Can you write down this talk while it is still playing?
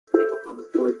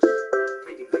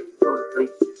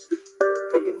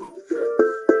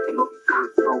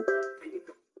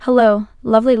Hello,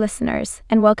 lovely listeners,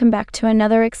 and welcome back to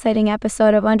another exciting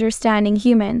episode of Understanding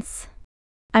Humans.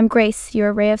 I'm Grace,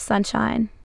 your ray of sunshine.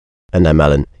 And I'm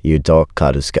Alan, your dark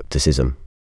cloud of skepticism.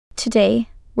 Today,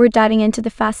 we're diving into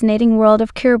the fascinating world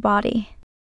of Kiribati,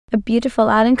 a beautiful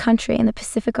island country in the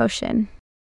Pacific Ocean.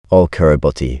 All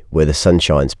Kiribati, where the sun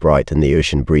shines bright and the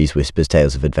ocean breeze whispers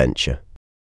tales of adventure.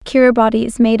 Kiribati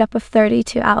is made up of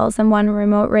 32 isles and one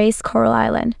remote raised coral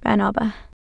island, Banaba.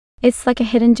 It's like a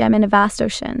hidden gem in a vast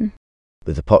ocean.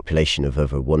 With a population of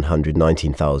over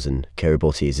 119,000,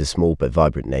 Kiribati is a small but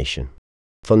vibrant nation.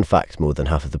 Fun fact, more than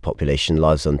half of the population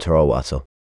lives on Tarawata.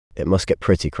 It must get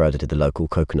pretty crowded at the local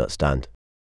coconut stand.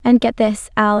 And get this,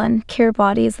 Alan,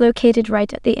 Kiribati is located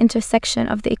right at the intersection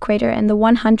of the equator and the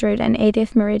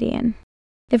 180th meridian.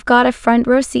 They've got a front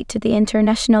row seat to the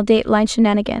international dateline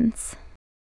shenanigans.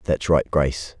 That's right,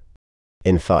 Grace.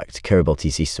 In fact,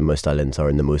 Kiribati's easternmost islands are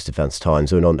in the most advanced time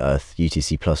zone on Earth,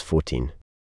 UTC plus 14.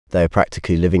 They are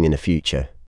practically living in the future.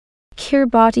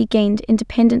 Kiribati gained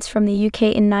independence from the UK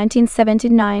in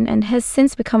 1979 and has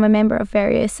since become a member of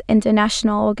various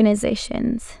international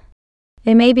organizations.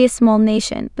 They may be a small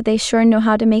nation, but they sure know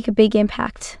how to make a big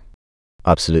impact.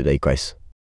 Absolutely, Grace.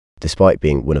 Despite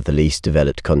being one of the least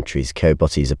developed countries,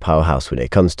 Kiribati is a powerhouse when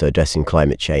it comes to addressing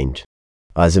climate change.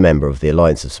 As a member of the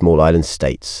Alliance of Small Island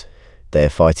States, they are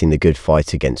fighting the good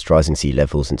fight against rising sea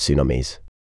levels and tsunamis.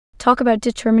 Talk about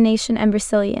determination and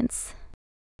resilience.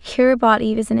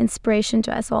 Kiribati is an inspiration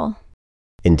to us all.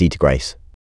 Indeed, Grace.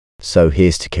 So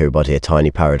here's to Kiribati, a tiny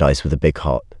paradise with a big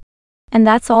heart. And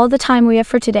that's all the time we have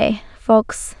for today,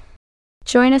 folks.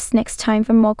 Join us next time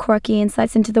for more quirky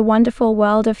insights into the wonderful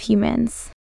world of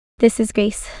humans. This is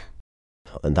Grace.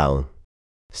 And Alan.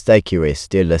 Stay curious,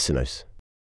 dear listeners.